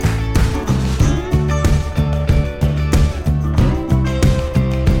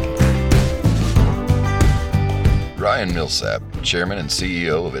Millsap, Chairman and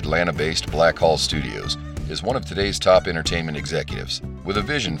CEO of Atlanta-based Blackhall Studios, is one of today's top entertainment executives, with a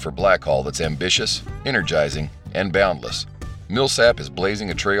vision for Blackhall that's ambitious, energizing, and boundless. Millsap is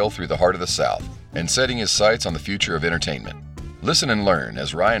blazing a trail through the heart of the South and setting his sights on the future of entertainment. Listen and learn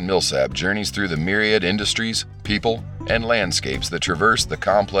as Ryan Millsap journeys through the myriad industries, people, and landscapes that traverse the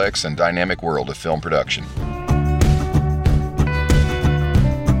complex and dynamic world of film production.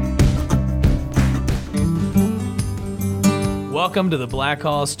 Welcome to the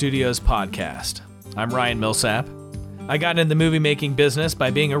Blackhall Studios podcast. I'm Ryan Millsap. I got into the movie making business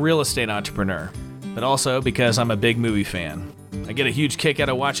by being a real estate entrepreneur, but also because I'm a big movie fan. I get a huge kick out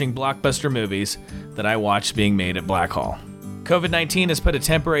of watching blockbuster movies that I watch being made at Blackhall. COVID-19 has put a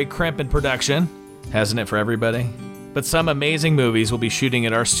temporary crimp in production, hasn't it for everybody? But some amazing movies will be shooting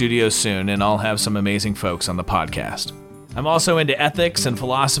at our studios soon, and I'll have some amazing folks on the podcast. I'm also into ethics and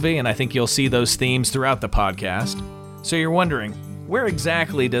philosophy, and I think you'll see those themes throughout the podcast. So you're wondering, where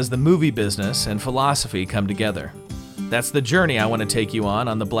exactly does the movie business and philosophy come together? That's the journey I want to take you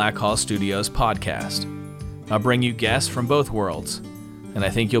on the Blackhall Studios podcast. I'll bring you guests from both worlds, and I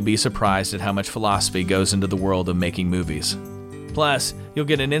think you'll be surprised at how much philosophy goes into the world of making movies. Plus, you'll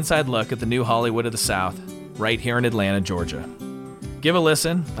get an inside look at the new Hollywood of the South, right here in Atlanta, Georgia. Give a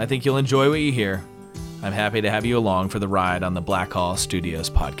listen. I think you'll enjoy what you hear. I'm happy to have you along for the ride on the Blackhall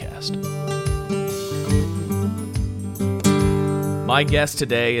Studios podcast. My guest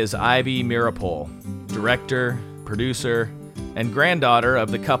today is Ivy Meeropol, director, producer, and granddaughter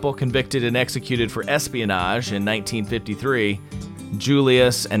of the couple convicted and executed for espionage in 1953,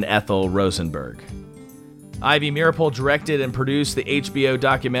 Julius and Ethel Rosenberg. Ivy Meeropol directed and produced the HBO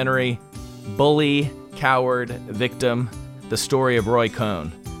documentary Bully, Coward, Victim, The Story of Roy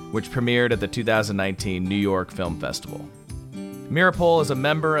Cohn, which premiered at the 2019 New York Film Festival. Meeropol is a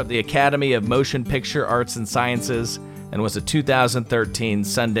member of the Academy of Motion Picture Arts and Sciences and was a 2013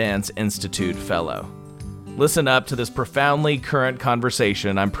 Sundance Institute Fellow. Listen up to this profoundly current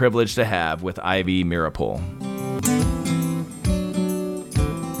conversation I'm privileged to have with Ivy Meeropol.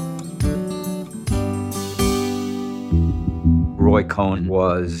 Roy Cohn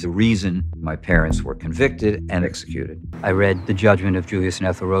was the reason my parents were convicted and executed. I read The Judgment of Julius and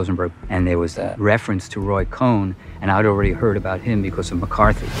Ethel Rosenberg, and there was a reference to Roy Cohn, and I'd already heard about him because of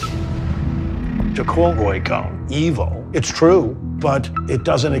McCarthy. To call Roy Cohn evil, it's true, but it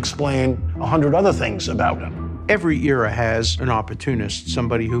doesn't explain 100 other things about him. Every era has an opportunist,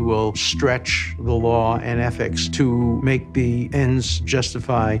 somebody who will stretch the law and ethics to make the ends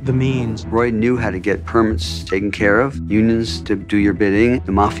justify the means. Roy knew how to get permits taken care of, unions to do your bidding,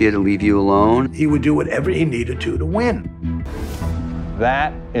 the mafia to leave you alone. He would do whatever he needed to win.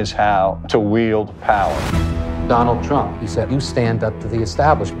 That is how to wield power. Donald Trump, he said, you stand up to the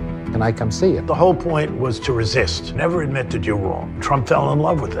establishment. Can I come see it? The whole point was to resist. Never admit that you're wrong. Trump fell in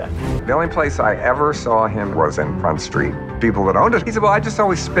love with that. The only place I ever saw him was in Front Street. People that owned it, he said, well, I just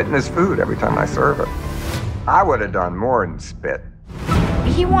always spit in his food every time I serve it. I would have done more than spit.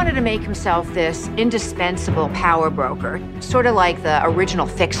 He wanted to make himself this indispensable power broker, sort of like the original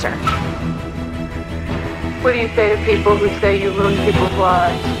fixer. What do you say to people who say you ruin people's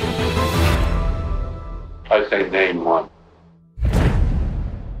lives? I say name one.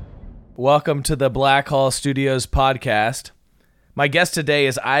 Welcome to the Blackhall Studios podcast. My guest today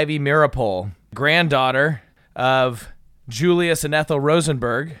is Ivy Meeropol, granddaughter of Julius and Ethel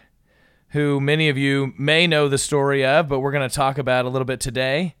Rosenberg, who many of you may know the story of, but we're going to talk about a little bit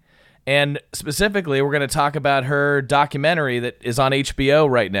today. And specifically, we're going to talk about her documentary that is on HBO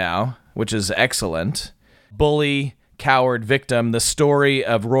right now, which is excellent, Bully, Coward, Victim, The Story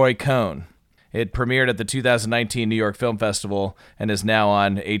of Roy Cohn. It premiered at the 2019 New York Film Festival and is now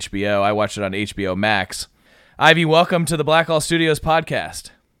on HBO. I watched it on HBO Max. Ivy, welcome to the Blackhall Studios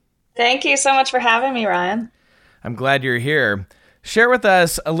podcast. Thank you so much for having me, Ryan. I'm glad you're here. Share with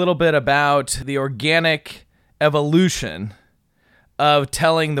us a little bit about the organic evolution of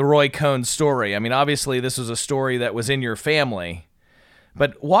telling the Roy Cohn story. I mean, obviously, this was a story that was in your family,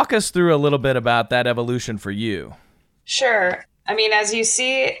 but walk us through a little bit about that evolution for you. Sure. I mean, as you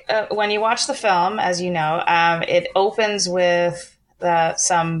see, when you watch the film, as you know, it opens with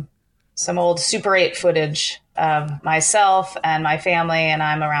some old Super 8 footage of myself and my family, and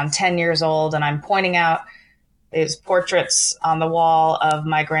I'm around 10 years old, and I'm pointing out these portraits on the wall of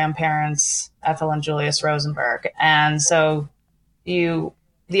my grandparents, Ethel and Julius Rosenberg. And so the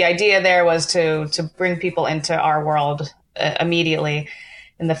idea there was to bring people into our world immediately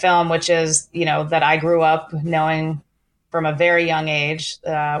in the film, which is, that I grew up knowing from a very young age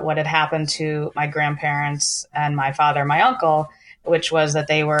what had happened to my grandparents and my father, my uncle, which was that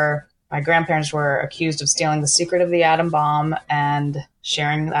they were my grandparents were accused of stealing the secret of the atom bomb and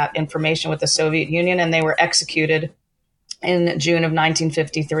sharing that information with the Soviet Union, and they were executed in June of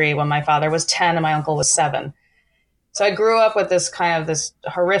 1953 when my father was 10 and my uncle was 7. So I grew up with this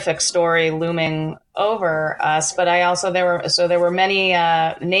horrific story looming over us, but there were many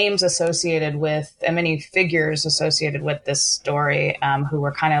names associated with, and many figures associated with this story, who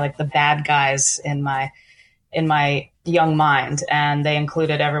were kind of like the bad guys in my young mind. And they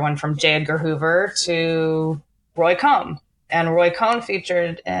included everyone from J. Edgar Hoover to Roy Cohn. And Roy Cohn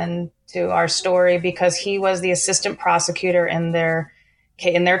featured into our story because he was the assistant prosecutor in their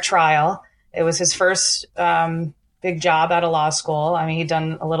trial. It was his first big job out of law school. I mean, he'd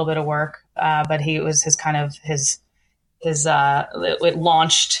done a little bit of work, but it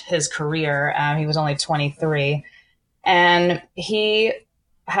launched his career. He was only 23, and he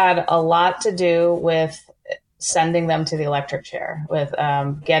had a lot to do with sending them to the electric chair, with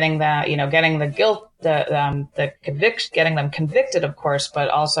getting them convicted, of course, but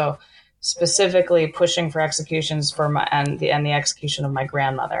also specifically pushing for executions and the execution of my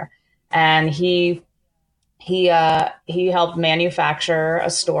grandmother. And he helped manufacture a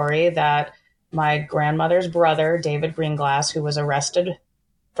story that my grandmother's brother, David Greenglass, who was arrested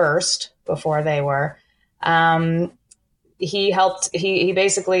first before they were, he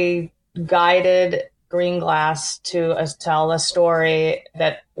basically guided Greenglass to tell a story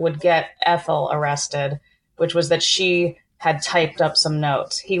that would get Ethel arrested, which was that she had typed up some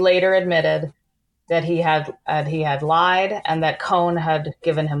notes. He later admitted that he had lied and that Cohn had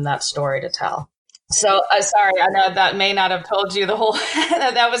given him that story to tell. So sorry, I know that may not have told you the whole.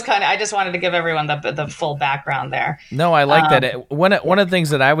 That was I just wanted to give everyone the full background there. No, I like that. One of the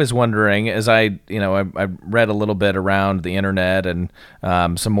things that I was wondering is I read a little bit around the internet and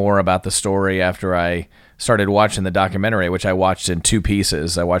some more about the story after I started watching the documentary, which I watched in 2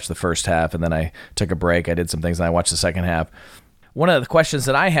 pieces. I watched the first half and then I took a break. I did some things and I watched the second half. One of the questions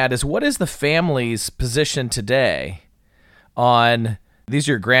that I had is, what is the family's position today on? These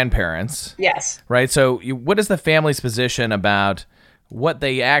are your grandparents. Yes. Right. So what is the family's position about what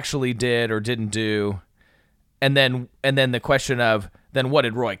they actually did or didn't do? And then the question of, then what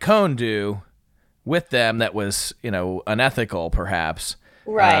did Roy Cohn do with them that was, unethical perhaps?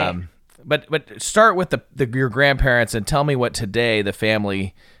 Right. But start with your grandparents and tell me what today the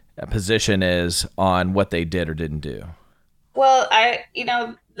family position is on what they did or didn't do. Well,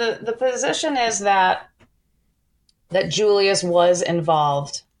 the position is that Julius was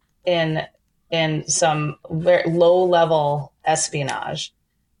involved in some very low-level espionage.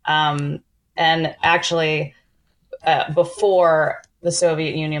 And actually, before the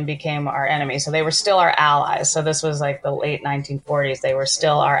Soviet Union became our enemy. So they were still our allies. So this was like the late 1940s. They were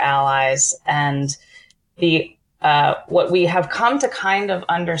still our allies. And what we have come to kind of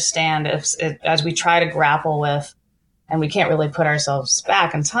understand as we try to grapple with, and we can't really put ourselves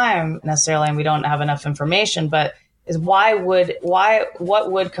back in time necessarily, and we don't have enough information, but is what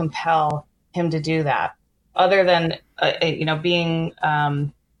would compel him to do that, other than being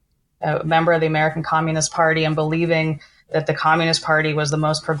a member of the American Communist Party and believing that the Communist Party was the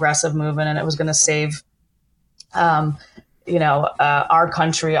most progressive movement and it was going to save our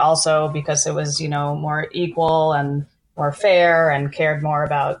country also because it was more equal and more fair and cared more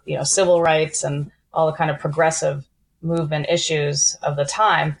about civil rights and all the kind of progressive movement issues of the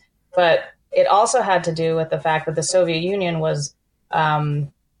time. But it also had to do with the fact that the Soviet Union was,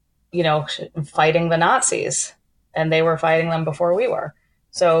 fighting the Nazis, and they were fighting them before we were.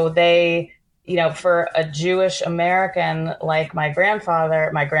 So they, for a Jewish American like my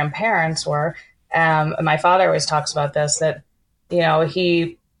grandparents were, my father always talks about this, that,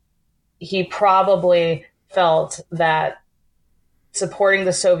 he probably felt that supporting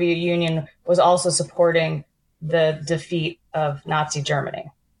the Soviet Union was also supporting the defeat of Nazi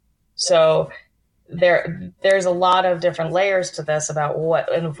Germany. So there's a lot of different layers to this about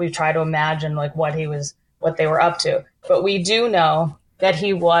and if we try to imagine what they were up to, but we do know that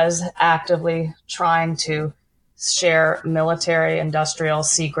he was actively trying to share military industrial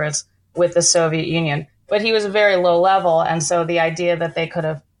secrets with the Soviet Union, but he was very low level. And so the idea that they could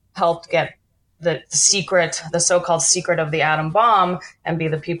have helped get the so-called secret of the atom bomb and be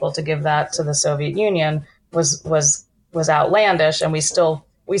the people to give that to the Soviet Union was outlandish. And we still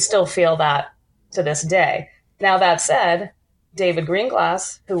feel that to this day. Now, that said, David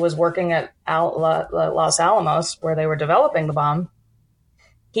Greenglass, who was working at Los Alamos, where they were developing the bomb,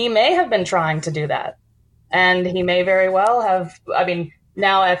 he may have been trying to do that. And he may very well have,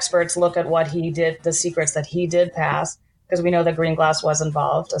 now experts look at what he did, the secrets that he did pass, because we know that Greenglass was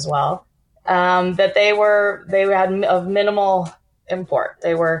involved as well, that they had of minimal import.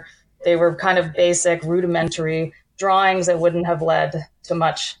 They were They were kind of basic, rudimentary drawings that wouldn't have led to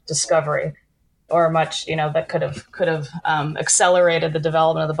much discovery or much, that could have accelerated the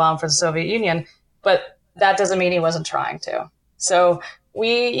development of the bomb for the Soviet Union. But that doesn't mean he wasn't trying to. So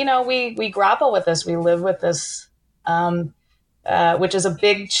we grapple with this. We live with this, which is a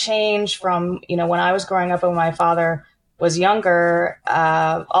big change from, when I was growing up and when my father was younger,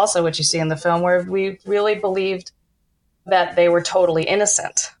 also what you see in the film, where we really believed that they were totally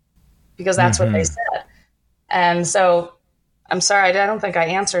innocent because that's what they said. And so I'm sorry, I don't think I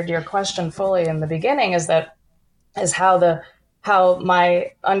answered your question fully in the beginning, is how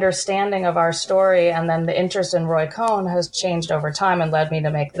my understanding of our story and then the interest in Roy Cohn has changed over time and led me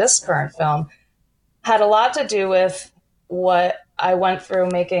to make this current film, had a lot to do with what I went through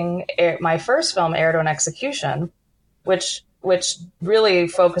making my first film, Heir to an Execution, which really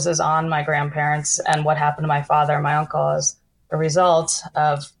focuses on my grandparents and what happened to my father and my uncle as a result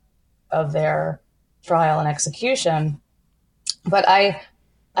of their trial and execution. But I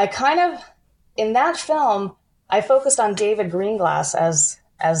kind of, in that film, I focused on David Greenglass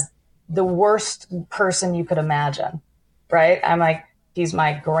as the worst person you could imagine, right? I'm like, he's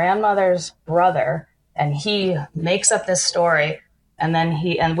my grandmother's brother, and he makes up this story,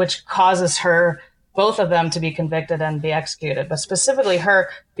 and which causes both of them to be convicted and be executed, but specifically her,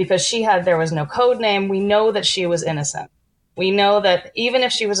 because there was no code name. We know that she was innocent. We know that even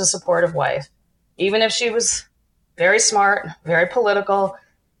if she was a supportive wife, even if she was very smart, very political,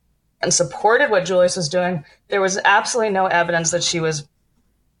 and supported what Julius was doing, there was absolutely no evidence that she was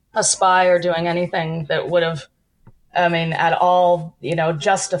a spy or doing anything that would have, at all,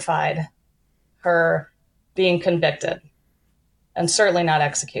 justified her being convicted, and certainly not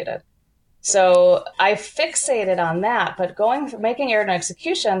executed. So I fixated on that, but making Heir to an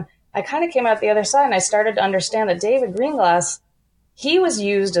Execution, I kind of came out the other side, and I started to understand that David Greenglass, he was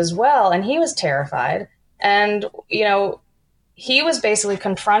used as well, and he was terrified. And, he was basically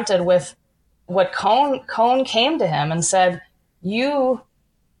confronted with what Cohn came to him and said,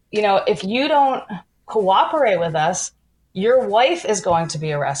 if you don't cooperate with us, your wife is going to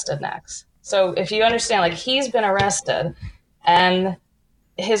be arrested next. So if you understand, he's been arrested, and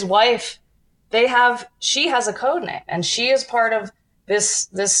his wife, she has a code name, and she is part of this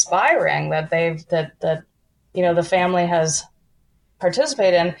spy ring that the family has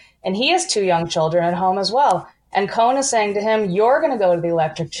participated in, and he has 2 young children at home as well. And Cohn is saying to him, you're going to go to the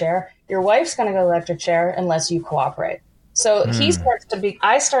electric chair. Your wife's going to go to the electric chair unless you cooperate. So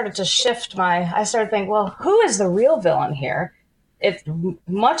I started to shift I started to think, well, who is the real villain here? It's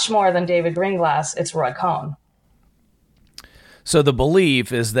much more than David Greenglass. It's Roy Cohn. So the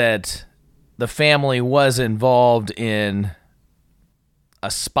belief is that the family was involved in a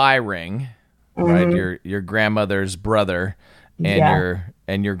spy ring, right? Your grandmother's brother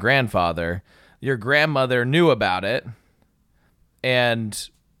and your grandfather. Your grandmother knew about it and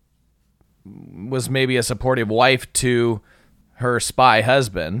was maybe a supportive wife to her spy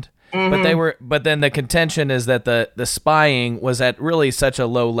husband. But then the contention is that the spying was at really such a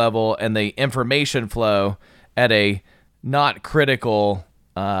low level, and the information flow at a not critical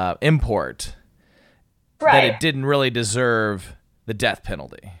import, that it didn't really deserve the death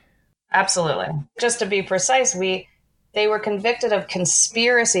penalty. Absolutely. Just to be precise, they were convicted of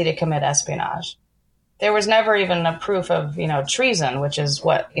conspiracy to commit espionage. There was never even a proof of, treason, which is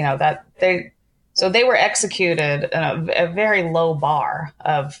what, so they were executed in a very low bar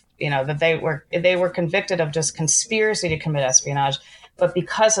of, that they were convicted of just conspiracy to commit espionage. But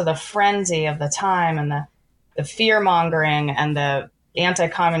because of the frenzy of the time and the fear mongering and the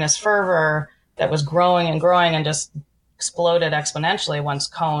anti-communist fervor that was growing and growing and just exploded exponentially once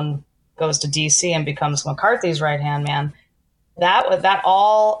Cohn goes to DC and becomes McCarthy's right-hand man, that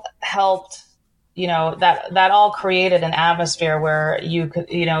all helped, that all created an atmosphere where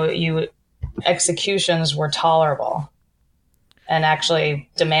executions were tolerable and actually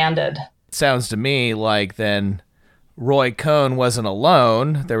demanded. It sounds to me like then Roy Cohn wasn't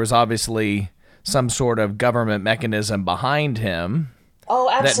alone. There was obviously some sort of government mechanism behind him. Oh,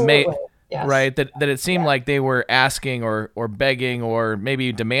 absolutely. Yes. Right, that it seemed like they were asking or begging or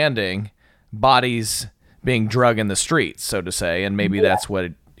maybe demanding bodies being drug in the streets, so to say, and maybe that's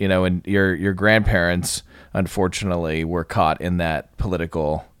what and your grandparents unfortunately were caught in that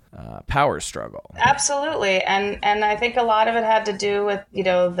political power struggle. Absolutely, and I think a lot of it had to do with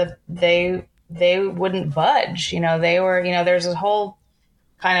that they wouldn't budge. They were there's a whole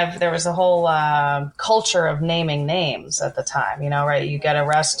culture of naming names at the time, right? You get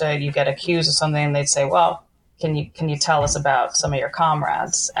arrested, you get accused of something, and they'd say, well, can you tell us about some of your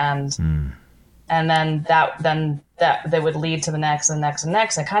comrades? And And then that they would lead to the next and next and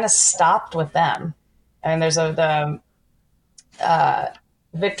next. And it kind of stopped with them. And there's Victor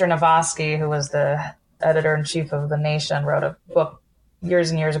Navasky, who was the editor-in-chief of The Nation, wrote a book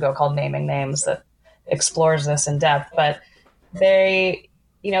years and years ago called Naming Names that explores this in depth. But they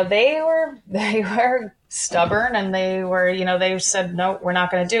were stubborn, and they said, no, we're not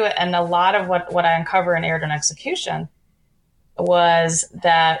going to do it. And a lot of what I uncover in Aired and Execution was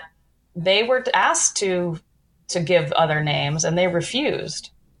that they were asked to give other names, and they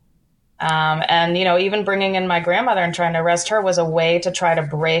refused. And even bringing in my grandmother and trying to arrest her was a way to try to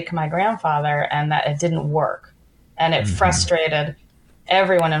break my grandfather, and that it didn't work. And it frustrated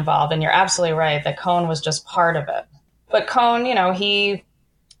everyone involved. And you're absolutely right that Cohn was just part of it. But Cohn, he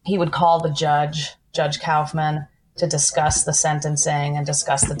would call the Judge Kaufman, to discuss the sentencing and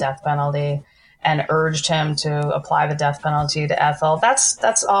discuss the death penalty, and urged him to apply the death penalty to Ethel. That's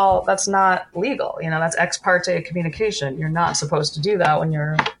not legal. That's ex parte communication. You're not supposed to do that when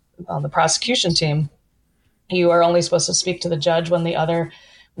you're on the prosecution team. You are only supposed to speak to the judge when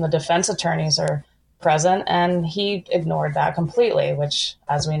the defense attorneys are present. And he ignored that completely, which,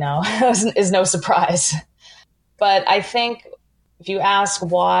 as we know, is no surprise. But I think if you ask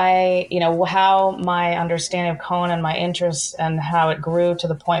why, how my understanding of Cohn and my interest and how it grew to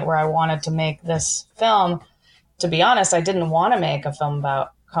the point where I wanted to make this film, to be honest, I didn't want to make a film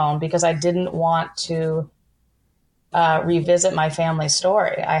about Cohn because I didn't want to revisit my family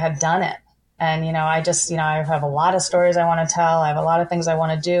story. I had done it. And, I have a lot of stories I want to tell. I have a lot of things I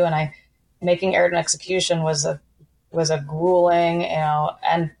want to do. And making Aired and Execution was a grueling,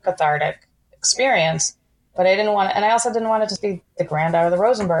 and cathartic experience. But I didn't want to, and I also didn't want it to be the granddaughter of the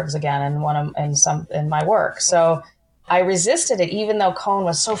Rosenbergs again in my work. So I resisted it, even though Cohn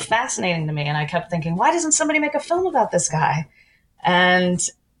was so fascinating to me. And I kept thinking, why doesn't somebody make a film about this guy? And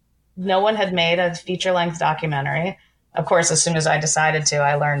no one had made a feature-length documentary. Of course, as soon as I decided to,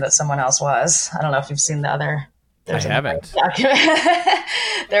 I learned that someone else was. I don't know if you've seen the other. I haven't.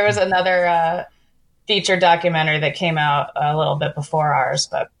 There was another feature documentary that came out a little bit before ours,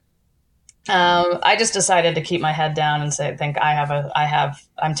 but I just decided to keep my head down and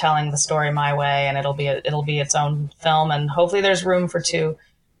I'm telling the story my way, and it'll be its own film, and hopefully there's room for 2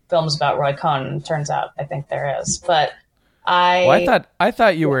 films about Roy Cohn. It turns out I think there is, but I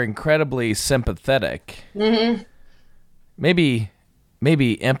thought you were incredibly sympathetic. Mm-hmm. Maybe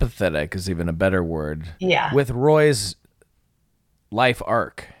empathetic is even a better word. Yeah. With Roy's life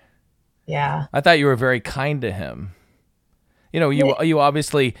arc. Yeah. I thought you were very kind to him. You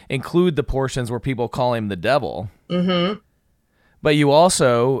obviously include the portions where people call him the devil. Mm-hmm. But you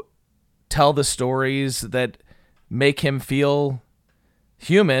also tell the stories that make him feel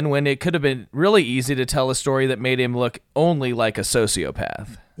human, when it could have been really easy to tell a story that made him look only like a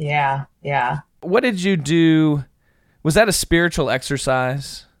sociopath. Yeah, yeah. What did you do? Was that a spiritual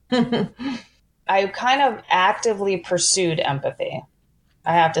exercise? I kind of actively pursued empathy,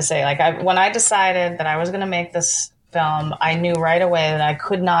 I have to say. When I decided that I was going to make this film, I knew right away that I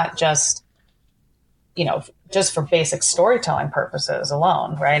could not just for basic storytelling purposes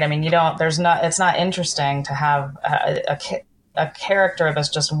alone, right? I mean, it's not interesting to have a character that's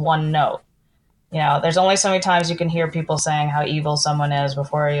just one note. There's only so many times you can hear people saying how evil someone is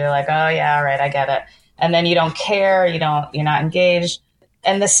before you're like, oh yeah, right, I get it. And then you don't care, you're not engaged.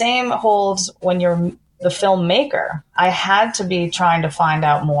 And the same holds when you're the filmmaker. I had to be trying to find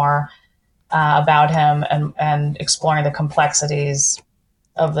out more about him and exploring the complexities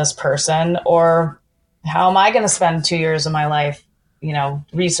of this person, or how am I going to spend 2 years of my life,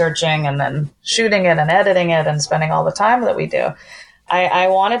 researching and then shooting it and editing it and spending all the time that we do. I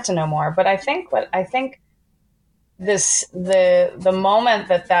wanted to know more, but I think the moment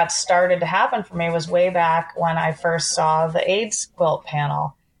that started to happen for me was way back when I first saw the AIDS quilt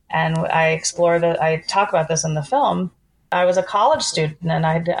panel, and I talk about this in the film. I was a college student, and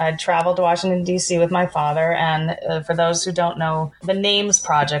I'd traveled to Washington, D.C. with my father. And for those who don't know, the Names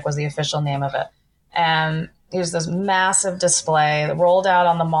Project was the official name of it. And it was this massive display that rolled out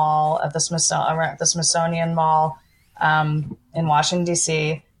on the mall at the Smithsonian Mall in Washington,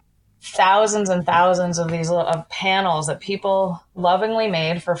 D.C. Thousands and thousands of these panels that people lovingly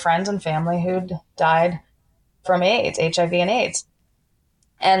made for friends and family who'd died from AIDS, HIV and AIDS.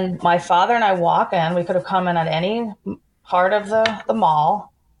 And my father and I walk in. We could have come in at any part of the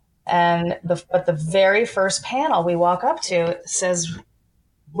mall, but the very first panel we walk up to says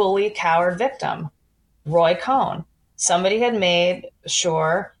bully, coward, victim, Roy Cohn. Somebody had made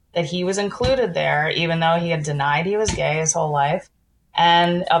sure that he was included there, even though he had denied he was gay his whole life.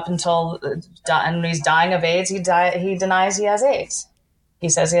 And up until and when he's dying of AIDS, he denies he has AIDS. he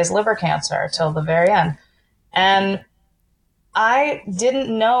says he has liver cancer till the very end. And I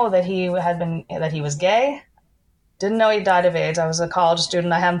didn't know that he was gay. Didn't know he died of AIDS. I was a college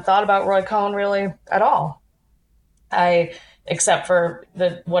student. I hadn't thought about Roy Cohn really at all. Except for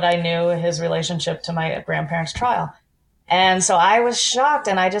what I knew, his relationship to my grandparents' trial. And so I was shocked,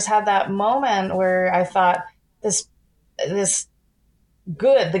 and I just had that moment where I thought, this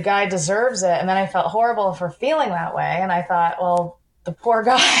good, the guy deserves it. And then I felt horrible for feeling that way. And I thought, well, the poor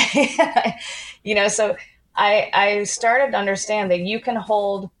guy, so I started to understand that you can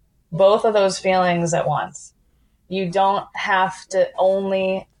hold both of those feelings at once. You don't have to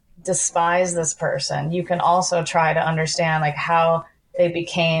only despise this person. You can also try to understand like how they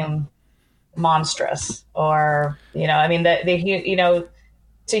became monstrous, or, to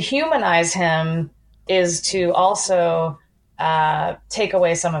humanize him is to also take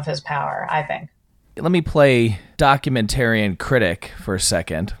away some of his power, I think. Let me play documentarian critic for a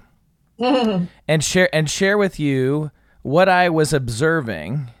second and share with you what I was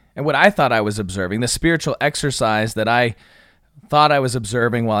observing and what I thought I was observing, the spiritual exercise that I thought I was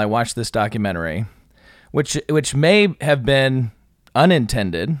observing while I watched this documentary, which may have been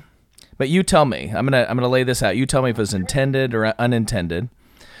unintended, but you tell me. I'm gonna lay this out. You tell me if it was intended or unintended.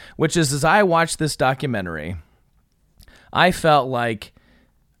 Which is, as I watched this documentary, I felt like,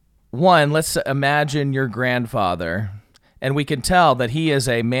 one, let's imagine your grandfather, and we can tell that he is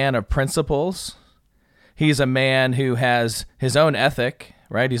a man of principles. He's a man who has his own ethic,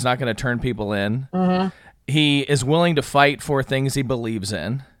 right? He's not going to turn people in. Mm-hmm. He is willing to fight for things he believes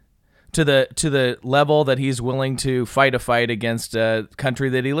in, to the level that he's willing to fight a fight against a country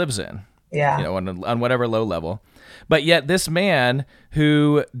that he lives in. Yeah. On whatever low level. But yet this man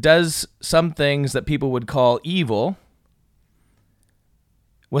who does some things that people would call evil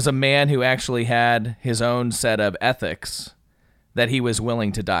was a man who actually had his own set of ethics that he was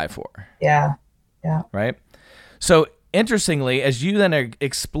willing to die for. Yeah. Yeah. Right? So interestingly, as you then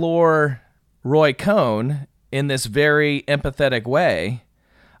explore Roy Cohn in this very empathetic way,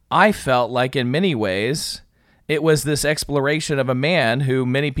 I felt like in many ways it was this exploration of a man who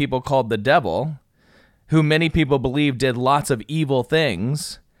many people called the devil, who many people believe did lots of evil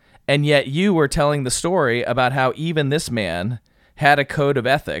things, and yet you were telling the story about how even this man had a code of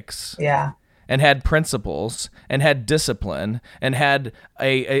ethics. Yeah. And had principles, and had discipline, and had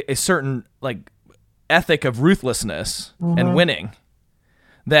a certain like ethic of ruthlessness and winning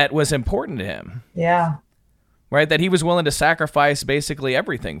that was important to him. Yeah. Right? That he was willing to sacrifice basically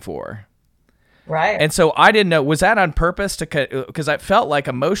everything for. Right. And so I didn't know, was that on purpose? Because I felt like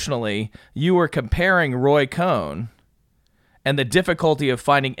emotionally you were comparing Roy Cohn and the difficulty of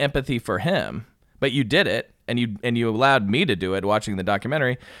finding empathy for him, but you did it, and you allowed me to do it watching the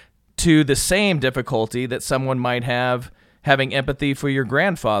documentary, to the same difficulty that someone might have having empathy for your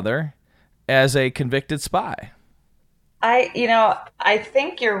grandfather as a convicted spy. I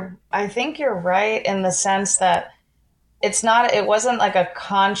think you're right in the sense that it wasn't like a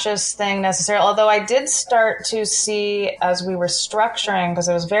conscious thing necessarily, although I did start to see as we were structuring, because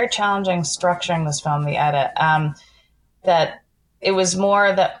it was very challenging structuring this film, the edit, that it was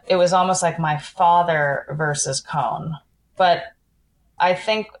more that it was almost like my father versus Cohn. But I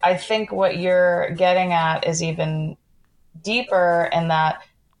think what you're getting at is even deeper in that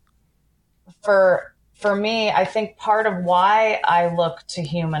for me, I think part of why I look to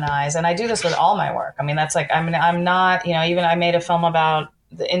humanize, and I do this with all my work. I mean, that's like, I'm not, even I made a film about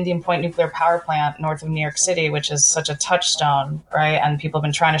the Indian Point nuclear power plant north of New York City, which is such a touchstone, right? And people have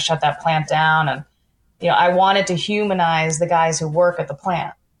been trying to shut that plant down. And, I wanted to humanize the guys who work at the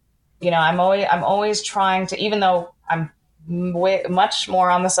plant. I'm always trying to, even though I'm much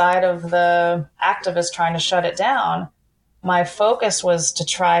more on the side of the activists trying to shut it down, my focus was to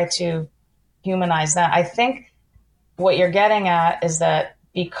try to humanize that. I think what you're getting at is that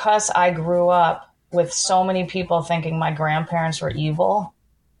because I grew up with so many people thinking my grandparents were evil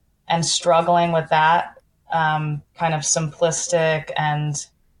and struggling with that kind of simplistic and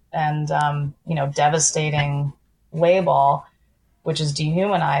devastating label, which is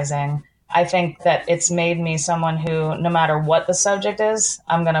dehumanizing, I think that it's made me someone who, no matter what the subject is,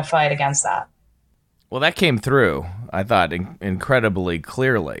 I'm going to fight against that. Well, that came through, I thought, incredibly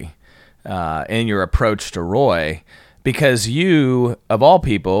clearly in your approach to Roy, because you, of all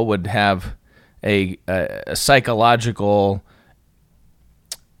people, would have a psychological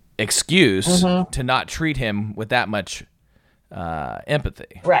excuse to not treat him with that much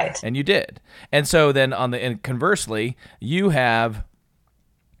empathy. Right. And you did. And so then and conversely, you have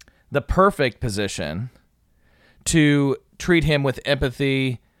the perfect position to treat him with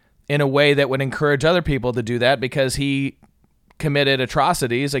empathy in a way that would encourage other people to do that, because he committed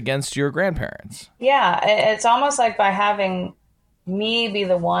atrocities against your grandparents. Yeah, it's almost like by having me be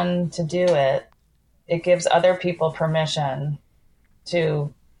the one to do it, it gives other people permission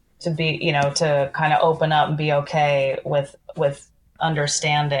to be, to kind of open up and be okay with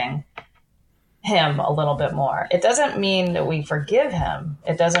understanding him a little bit more. It doesn't mean that we forgive him.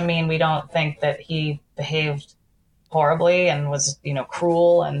 It doesn't mean we don't think that he behaved horribly and was,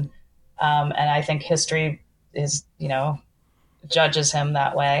 cruel. And I think history is, judges him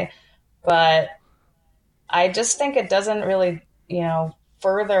that way. But I just think it doesn't really,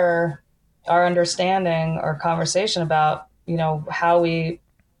 further our understanding or conversation about, how we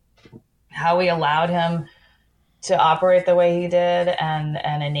allowed him to operate the way he did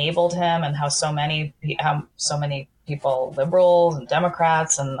and enabled him, and how so many people, liberals and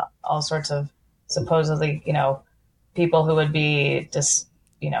Democrats and all sorts of supposedly, people who would be just,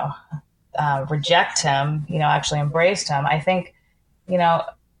 reject him, actually embraced him. I think,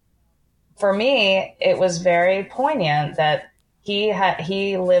 for me, it was very poignant that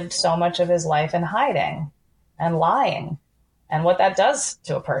he lived so much of his life in hiding and lying, and what that does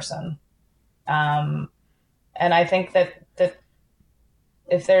to a person. And I think that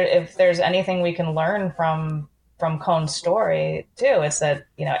if there's anything we can learn from Cohn's story too, it's that,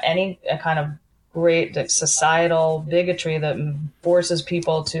 any kind of great societal bigotry that forces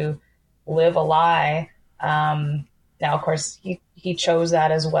people to live a lie. Now, of course, he chose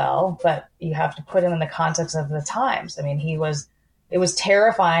that as well, but you have to put him in the context of the times. I mean, it was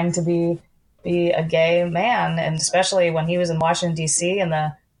terrifying to be a gay man, and especially when he was in Washington, D.C. in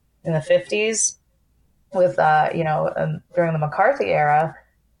the 50s with, during the McCarthy era.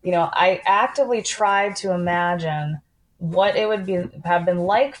 I actively tried to imagine what it would have been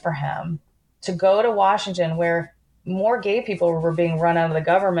like for him to go to Washington, where more gay people were being run out of the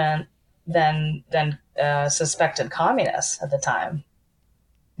government than suspected communists at the time.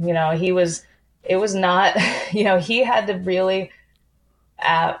 It was not, he had to really,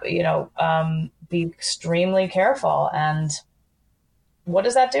 be extremely careful. And what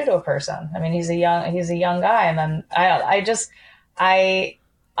does that do to a person? I mean, he's a young guy. And then I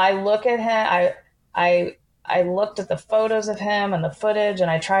look at him, I looked at the photos of him and the footage,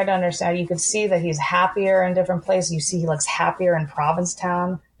 and I tried to understand. You could see that he's happier in different places. You see he looks happier in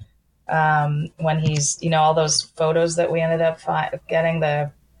Provincetown when he's, all those photos that we ended up getting,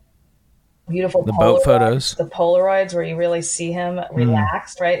 the beautiful boat photos, the Polaroids, where you really see him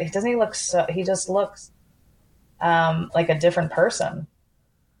relaxed, right? He just looks like a different person.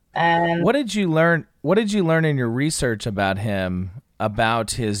 And what did you learn in your research about him,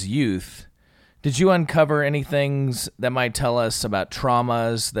 about his youth? Did you uncover any things that might tell us about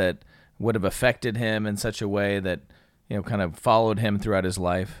traumas that would have affected him in such a way that, kind of followed him throughout his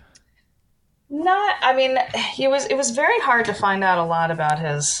life? It was very hard to find out a lot about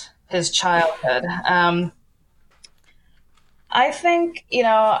his childhood. I think,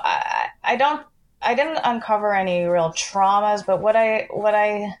 I didn't uncover any real traumas, but what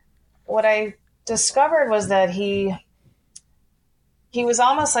I discovered was that he was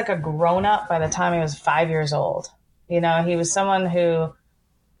almost like a grown-up by the time he was 5 years old. He was someone who,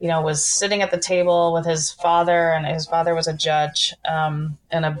 was sitting at the table with his father, and his father was a judge and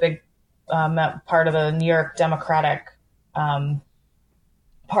a big part of the New York Democratic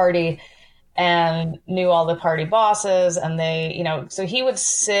Party, and knew all the party bosses. And they, so he would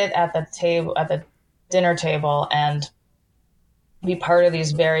sit at the dinner table and be part of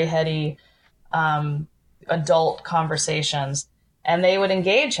these very heady adult conversations. And they would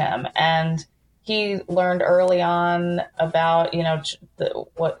engage him, and he learned early on about,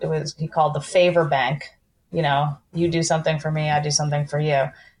 what it was he called the favor bank. You do something for me, I do something for you,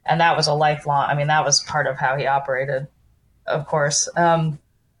 and that was a lifelong. I mean, that was part of how he operated, of course.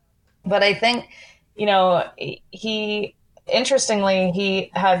 But I think, he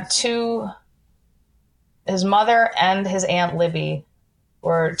had his mother and his Aunt Libby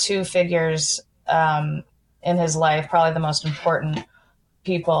were two figures in his life, probably the most important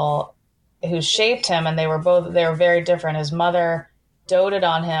people who shaped him. And they were very different. His mother doted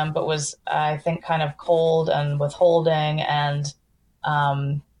on him, but was, I think, kind of cold and withholding and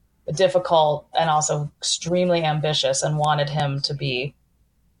difficult, and also extremely ambitious, and wanted him to be,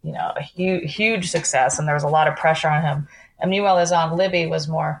 a huge success. And there was a lot of pressure on him. And meanwhile, his Aunt Libby was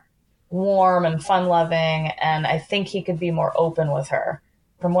more warm and fun-loving, and I think he could be more open with her.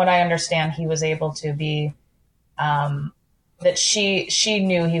 From what I understand, he was able to be, that she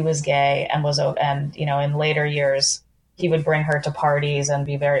knew he was gay and in later years, he would bring her to parties and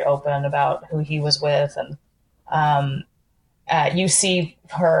be very open about who he was with. And you see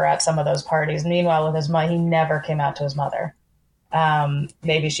her at some of those parties. Meanwhile, with his mother, he never came out to his mother.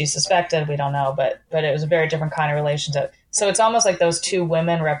 Maybe she suspected, we don't know, but it was a very different kind of relationship. So it's almost like those two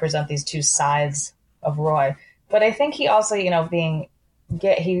women represent these two sides of Roy. But I think he also, being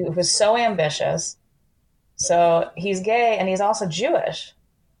gay, he was so ambitious. So he's gay and he's also Jewish,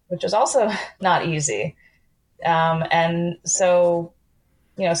 which is also not easy. And so,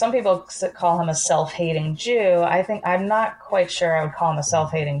 some people call him a self-hating Jew. I think I'm not quite sure I would call him a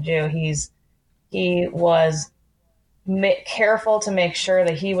self-hating Jew. He was careful to make sure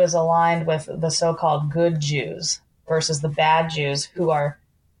that he was aligned with the so-called good Jews versus the bad Jews, who are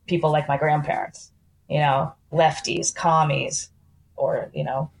people like my grandparents, lefties, commies, or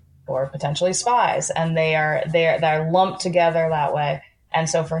potentially spies. And they're lumped together that way. And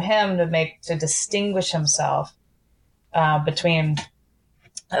so for him to distinguish himself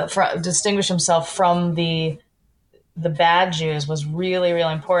from the bad Jews was really,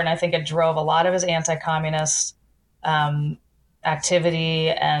 really important. I think it drove a lot of his anti-communist activity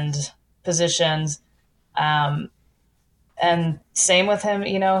and positions. And same with him,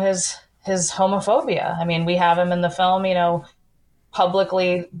 his homophobia. I mean, we have him in the film,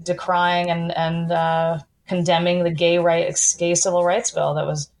 publicly decrying and condemning the gay civil rights bill that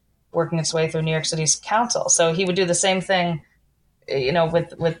was working its way through New York City's council. So he would do the same thing,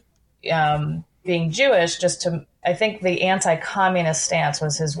 with being Jewish, I think the anti-communist stance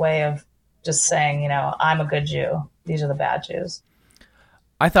was his way of just saying, I'm a good Jew. These are the bad Jews.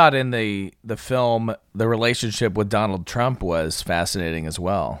 I thought in the film, the relationship with Donald Trump was fascinating as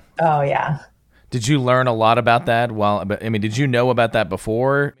well. Oh, yeah. Did you learn a lot about that? Did you know about that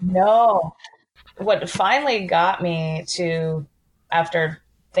before? No. What finally got me to, after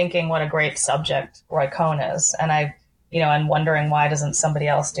thinking what a great subject Roy Cohn is, and and wondering why doesn't somebody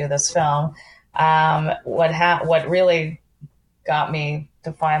else do this film, what really got me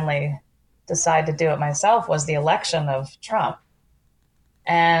to finally decide to do it myself was the election of Trump.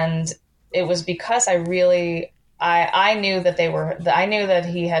 And it was because I knew that I knew that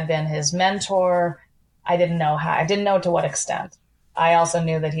he had been his mentor. I didn't know to what extent. I also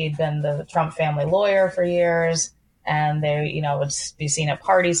knew that he'd been the Trump family lawyer for years, and they, would be seen at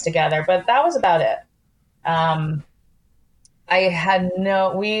parties together, but that was about it. I had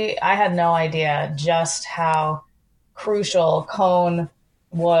no idea just how crucial Cohn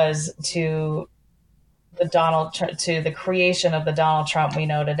was to the creation of the Donald Trump we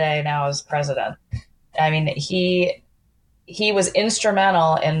know today now as president. I mean, he was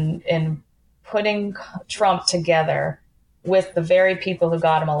instrumental in putting Trump together with the very people who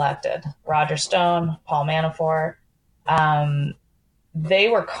got him elected. Roger Stone, Paul Manafort. They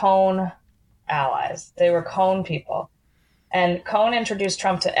were Cohn allies. They were Cohn people. And Cohn introduced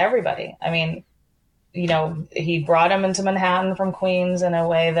Trump to everybody. I mean, he brought him into Manhattan from Queens in a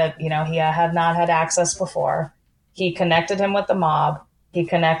way that, he had not had access before. He connected him with the mob. He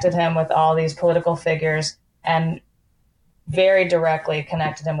connected him with all these political figures, and very directly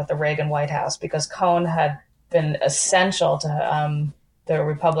connected him with the Reagan White House, because Cohn had been essential to the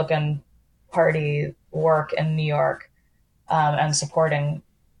Republican Party work in New York and supporting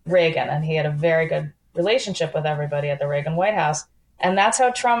Reagan. And he had a very good relationship with everybody at the Reagan White House. And that's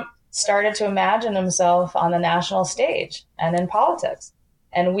how Trump started to imagine himself on the national stage and in politics.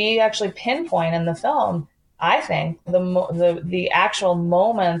 And we actually pinpoint in the film, I think, the actual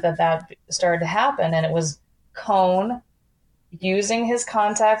moment that started to happen. And it was Cohn using his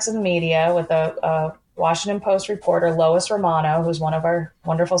contacts in media with a Washington Post reporter, Lois Romano, who's one of our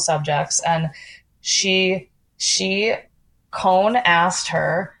wonderful subjects. And Cohn asked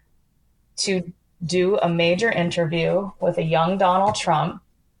her to do a major interview with a young Donald Trump,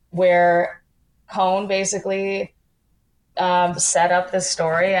 where Cohn basically set up this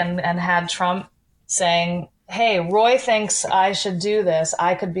story and had Trump saying, hey, Roy thinks I should do this.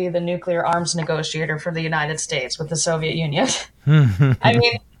 I could be the nuclear arms negotiator for the United States with the Soviet Union. I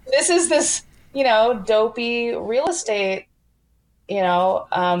mean, this is this, dopey real estate,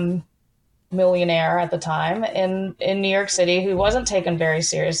 millionaire at the time in New York City, who wasn't taken very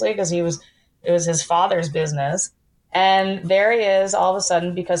seriously because it was his father's business. And there he is all of a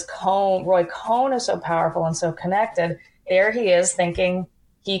sudden, because Roy Cohn is so powerful and so connected, there he is thinking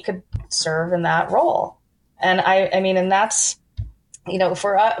he could serve in that role. And and that's,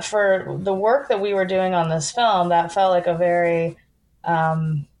 for the work that we were doing on this film, that felt like a very,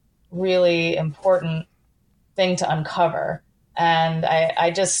 really important thing to uncover. And I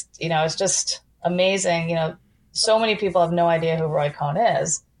just, it's just amazing. So many people have no idea who Roy Cohn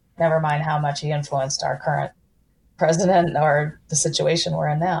is, never mind how much he influenced our current president or the situation we're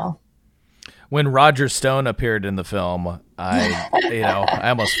in now. When Roger Stone appeared in the film, I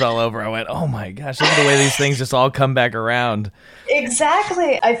almost fell over. I went, oh my gosh, look at the way these things just all come back around.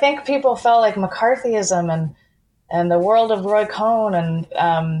 Exactly. I think people felt like McCarthyism and the world of Roy Cohn,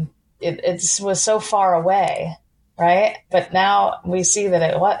 and it was so far away, right? But now we see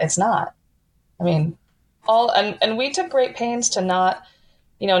that it's not. I mean, and we took great pains to not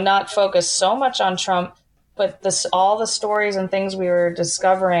focus so much on Trump, but all the stories and things we were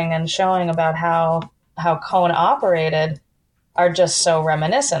discovering and showing about how Cohn operated are just so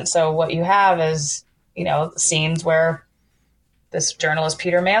reminiscent. So what you have is, scenes where this journalist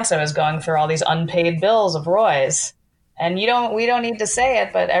Peter Manso is going through all these unpaid bills of Roy's, and we don't need to say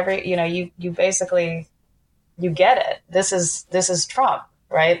it, but you basically, you get it. This is Trump,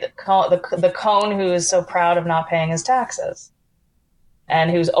 right? The Cohn who is so proud of not paying his taxes,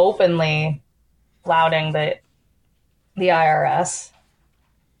 and who's openly flouting the IRS.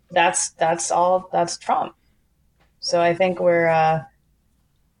 That's Trump. So I think we're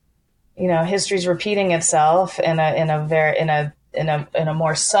history's repeating itself in a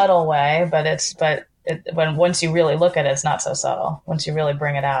more subtle way, but once you really look at it, it's not so subtle once you really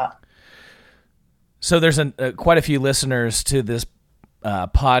bring it out. So there's quite a few listeners to this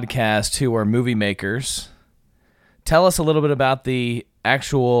podcast who are movie makers. Tell us a little bit about the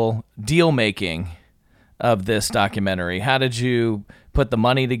actual deal making of this documentary. How did you put the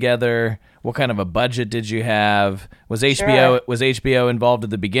money together? What kind of a budget did you have? Was HBO involved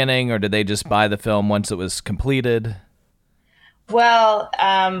at the beginning, or did they just buy the film once it was completed? Well,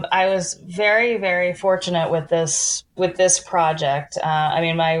 I was very, very fortunate with this project.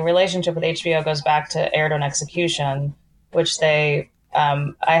 My relationship with HBO goes back to Aired on Execution, which I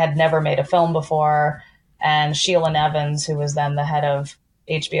had never made a film before, and Sheila Nevins, who was then the head of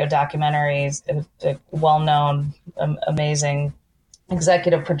HBO documentaries, a well-known, amazing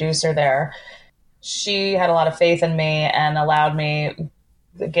executive producer there. She had a lot of faith in me and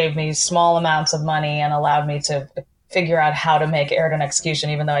gave me small amounts of money and allowed me to figure out how to make Aired on Execution,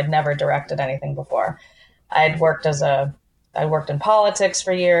 even though I'd never directed anything before. I worked in politics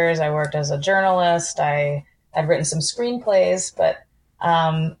for years. I worked as a journalist. I had written some screenplays, but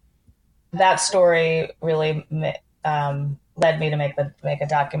that story really led me to make a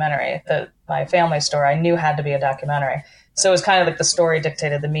documentary. My family story I knew had to be a documentary. So it was kind of like the story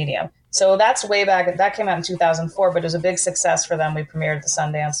dictated the medium. So that's way back. That came out in 2004, but it was a big success for them. We premiered at the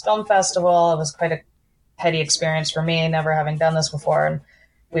Sundance Film Festival. It was quite a heady experience for me, never having done this before. And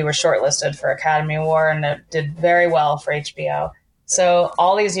we were shortlisted for Academy Award, and it did very well for HBO. So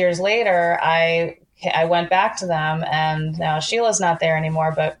all these years later, I went back to them, and now Sheila's not there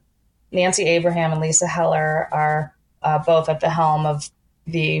anymore, but Nancy Abraham and Lisa Heller are both at the helm of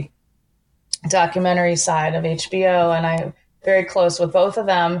the documentary side of HBO, and I'm very close with both of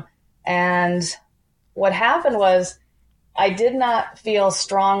them. And what happened was I did not feel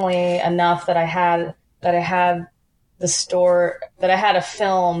strongly enough that I had a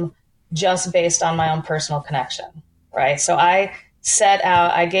film just based on my own personal connection, right? So I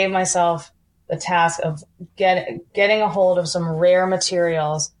gave myself the task of getting a hold of some rare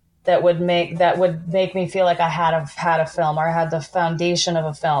materials that would make me feel like I had a film, or I had the foundation of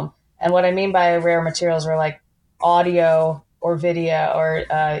a film. And what I mean by rare materials are like audio or video or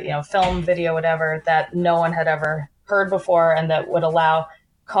film, video, whatever, that no one had ever heard before, and that would allow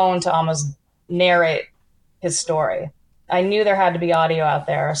Cohn to almost narrate his story. I knew there had to be audio out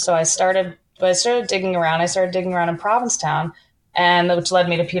there, so I started digging around. I started digging around in Provincetown, which led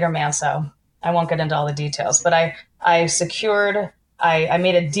me to Peter Manso. I won't get into all the details, but I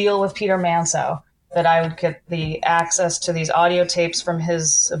made a deal with Peter Manso that I would get the access to these audio tapes from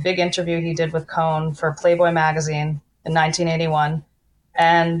a big interview he did with Cohn for Playboy magazine in 1981.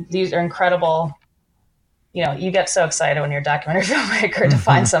 And these are incredible. You get so excited when you're a documentary filmmaker to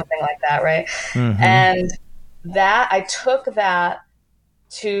find something like that, right? Mm-hmm. And I took that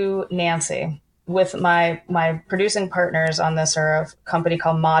to Nancy with my producing partners on this are a company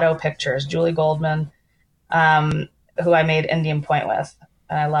called Motto Pictures, Julie Goldman, who I made Indian Point with.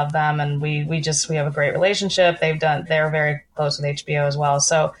 And I love them, and we have a great relationship. They're very close with HBO as well.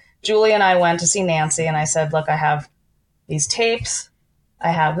 So Julie and I went to see Nancy, and I said, look, I have these tapes. I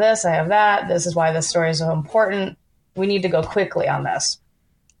have this, I have that. This is why this story is so important. We need to go quickly on this.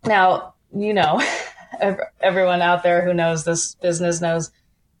 Now, everyone out there who knows this business knows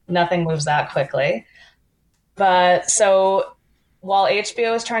nothing moves that quickly. But so while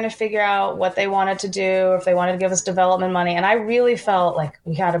HBO was trying to figure out what they wanted to do, if they wanted to give us development money, and I really felt like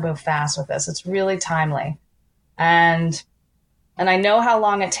we had to move fast with this. It's really timely. And I know how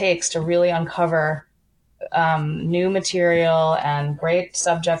long it takes to really uncover new material and great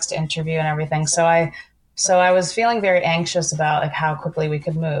subjects to interview and everything. So I was feeling very anxious about like how quickly we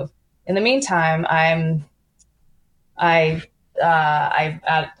could move. In the meantime, I'm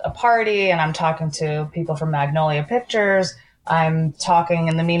at a party and I'm talking to people from Magnolia Pictures. I'm talking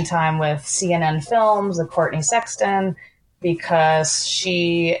in the meantime with CNN Films, with Courtney Sexton, because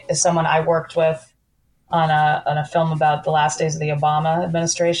she is someone I worked with on a film about the last days of the Obama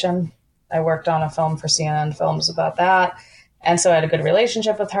administration. I worked on a film for CNN Films about that. And so I had a good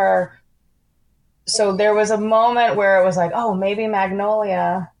relationship with her. So there was a moment where it was like, oh, maybe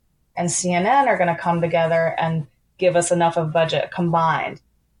Magnolia and CNN are going to come together and give us enough of budget combined.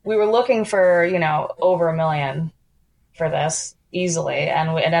 We were looking for, over $1 million for this easily.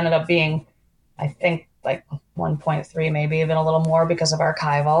 And it ended up being, I think, like 1.3, maybe even a little more because of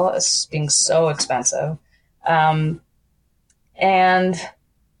archival. It's being so expensive. And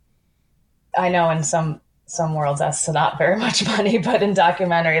I know in some worlds that's not very much money, but in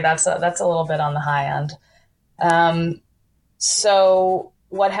documentary, that's a little bit on the high end. So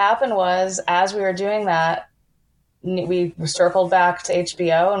what happened was, as we were doing that, we circled back to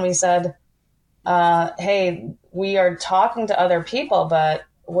HBO and we said, hey, we are talking to other people, but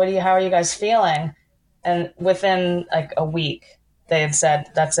how are you guys feeling? And within like a week, they had said,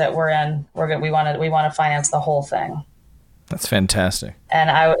 that's it, we're in, we're good. We want to finance the whole thing. That's fantastic.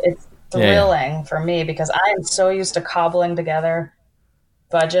 And it's thrilling for me because I am so used to cobbling together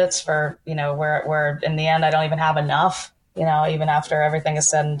budgets for, where in the end, I don't even have enough, even after everything is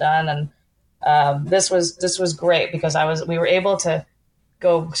said and done. And this was great because we were able to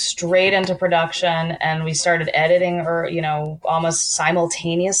go straight into production and we started editing almost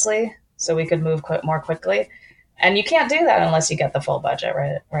simultaneously so we could move more quickly. And you can't do that unless you get the full budget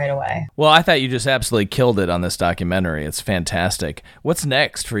right away. Well, I thought you just absolutely killed it on this documentary. It's fantastic. What's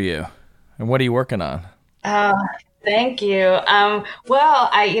next for you? And what are you working on? Thank you.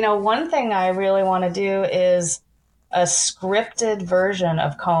 Well, one thing I really want to do is a scripted version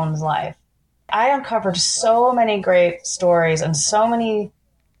of Cohn's life. I uncovered so many great stories and so many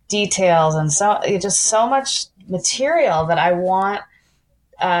details and just so much material that I want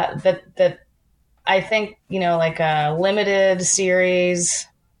that I think, like a limited series,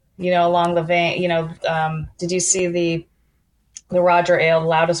 along the vein, did you see the Roger Ailes,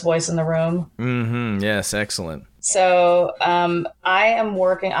 Loudest Voice in the Room? Mm-hmm. Yes. Excellent. So I'm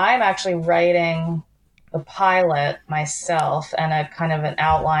actually writing the pilot myself and a kind of an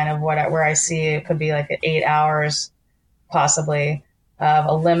outline of where I see it could be like 8 hours, possibly, of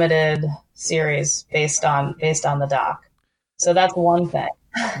a limited series based on the doc. So that's one thing.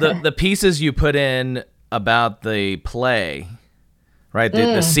 The pieces you put in about the play, right?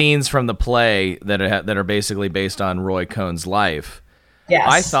 The scenes from the play that are basically based on Roy Cohn's life. Yes.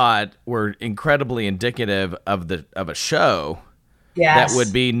 I thought were incredibly indicative of a show. Yes. That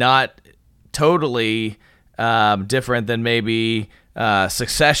would be not totally different than maybe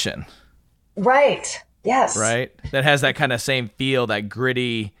Succession. Right. Yes. Right? That has that kind of same feel, that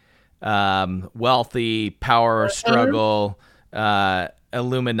gritty, wealthy power struggle,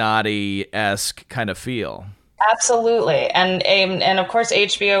 Illuminati-esque kind of feel. Absolutely. And of course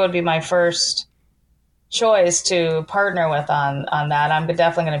HBO would be my first choice to partner with on that. I'm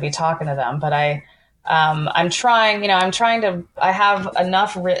definitely going to be talking to them, but I'm trying to, I have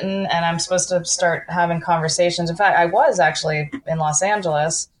enough written and I'm supposed to start having conversations. In fact, I was actually in Los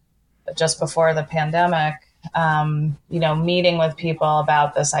Angeles just before the pandemic, meeting with people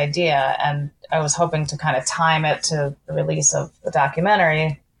about this idea. And I was hoping to kind of time it to the release of the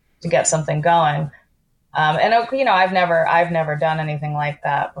documentary to get something going. I've never done anything like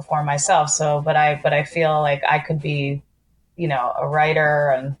that before myself. So, but I feel like I could be, a writer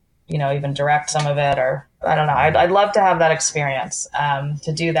and, even direct some of it, or I don't know. I'd love to have that experience,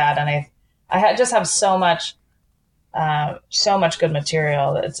 to do that. And I just have so much good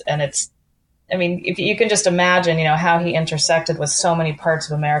material. If you can just imagine, how he intersected with so many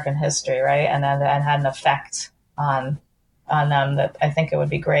parts of American history, right? And had an effect on them that I think it would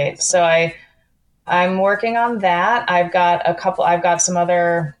be great. So I'm working on that. I've got some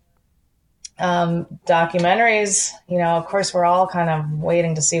other documentaries. Of course, we're all kind of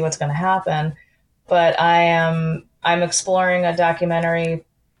waiting to see what's going to happen. But I'm exploring a documentary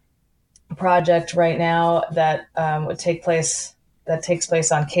project right now that takes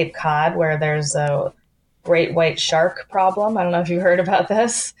place on Cape Cod, where there's a great white shark problem. I don't know if you've heard about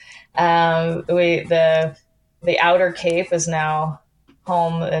this. The outer Cape is now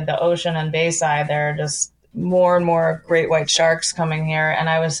home in the ocean and Bayside. There are just more and more great white sharks coming here. And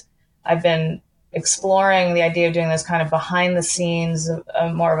I've been exploring the idea of doing this kind of behind the scenes,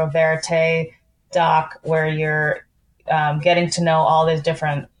 more of a verite doc where you're getting to know all these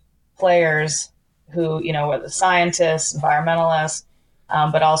different players who, were the scientists, environmentalists,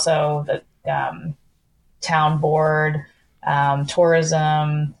 but also the town board,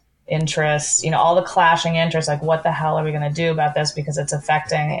 tourism interests, all the clashing interests, like what the hell are we going to do about this because it's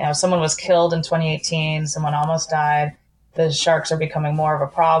affecting, someone was killed in 2018, someone almost died, the sharks are becoming more of a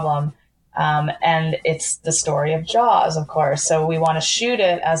problem. And it's the story of Jaws, of course. So we want to shoot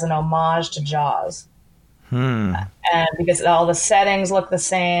it as an homage to Jaws. And because all the settings look the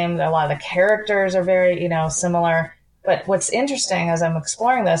same, a lot of the characters are very, similar. But what's interesting as I'm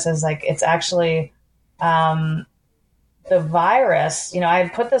exploring this is like, it's actually, the virus, I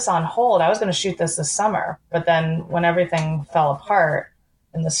had put this on hold. I was going to shoot this summer, but then when everything fell apart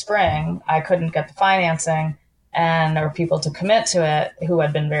in the spring, I couldn't get the financing and there were people to commit to it who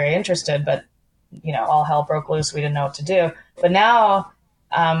had been very interested, but all hell broke loose. We didn't know what to do. But now,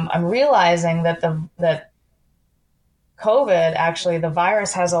 I'm realizing that that COVID, actually, the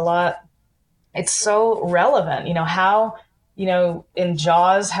virus has a lot, it's so relevant, how, in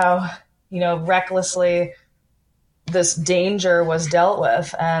Jaws, how, recklessly this danger was dealt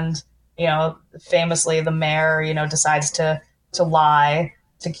with. And, famously the mayor, decides to lie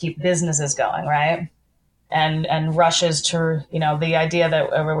to keep businesses going. Right. And rushes to, the idea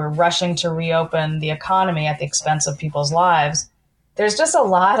that we're rushing to reopen the economy at the expense of people's lives. There's just a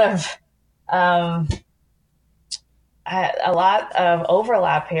lot of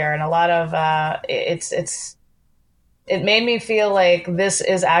overlap here, and a lot of it made me feel like this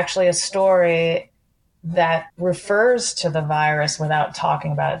is actually a story that refers to the virus without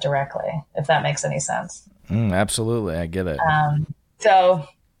talking about it directly, if that makes any sense. Absolutely, I get it. So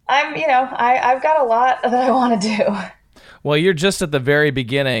I'm, I've got a lot that I want to do. Well, you're just at the very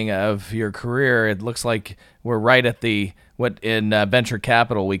beginning of your career. It looks like we're right at what in venture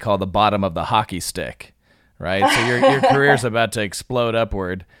capital we call the bottom of the hockey stick, right? So your career's about to explode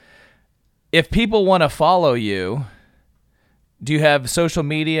upward. If people want to follow you, do you have social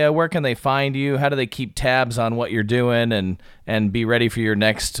media? Where can they find you? How do they keep tabs on what you're doing and be ready for your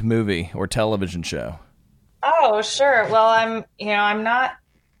next movie or television show? Oh, sure. Well, I'm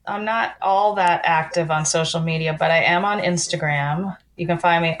not all that active on social media, but I am on Instagram. You can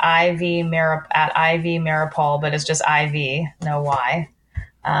find me at IV Meeropol, but it's just IV, no Y.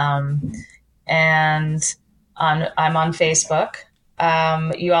 And I'm on Facebook.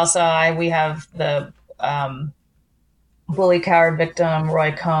 We have the Bully Coward Victim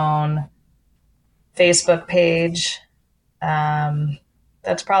Roy Cohn Facebook page.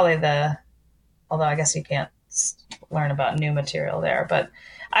 That's probably although I guess you can't learn about new material there, but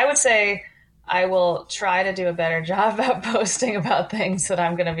I would say I will try to do a better job about posting about things that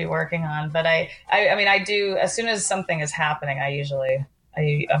I'm going to be working on. But I do, as soon as something is happening,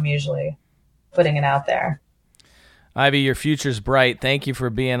 I'm usually putting it out there. Ivy, your future's bright. Thank you for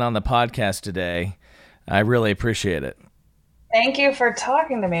being on the podcast today. I really appreciate it. Thank you for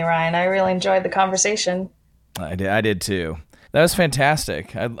talking to me, Ryan. I really enjoyed the conversation. I did too. That was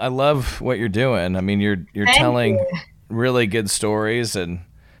fantastic. I love what you're doing. I mean, you're telling really good stories, and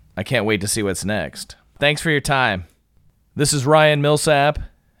I can't wait to see what's next. Thanks for your time. This is Ryan Millsap,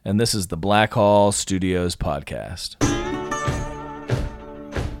 and this is the Black Hall Studios podcast.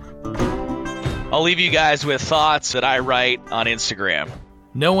 I'll leave you guys with thoughts that I write on Instagram.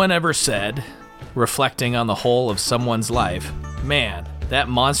 No one ever said, reflecting on the whole of someone's life, man, that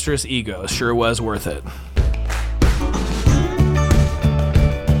monstrous ego sure was worth it.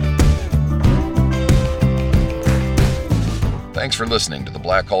 Thanks for listening to the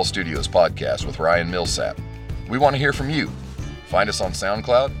Black Hall Studios podcast with Ryan Millsap. We want to hear from you. Find us on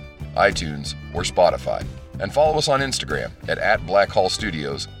SoundCloud, iTunes, or Spotify, and follow us on Instagram at Black Hall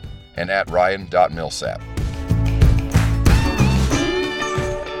Studios and at Ryan.Millsap.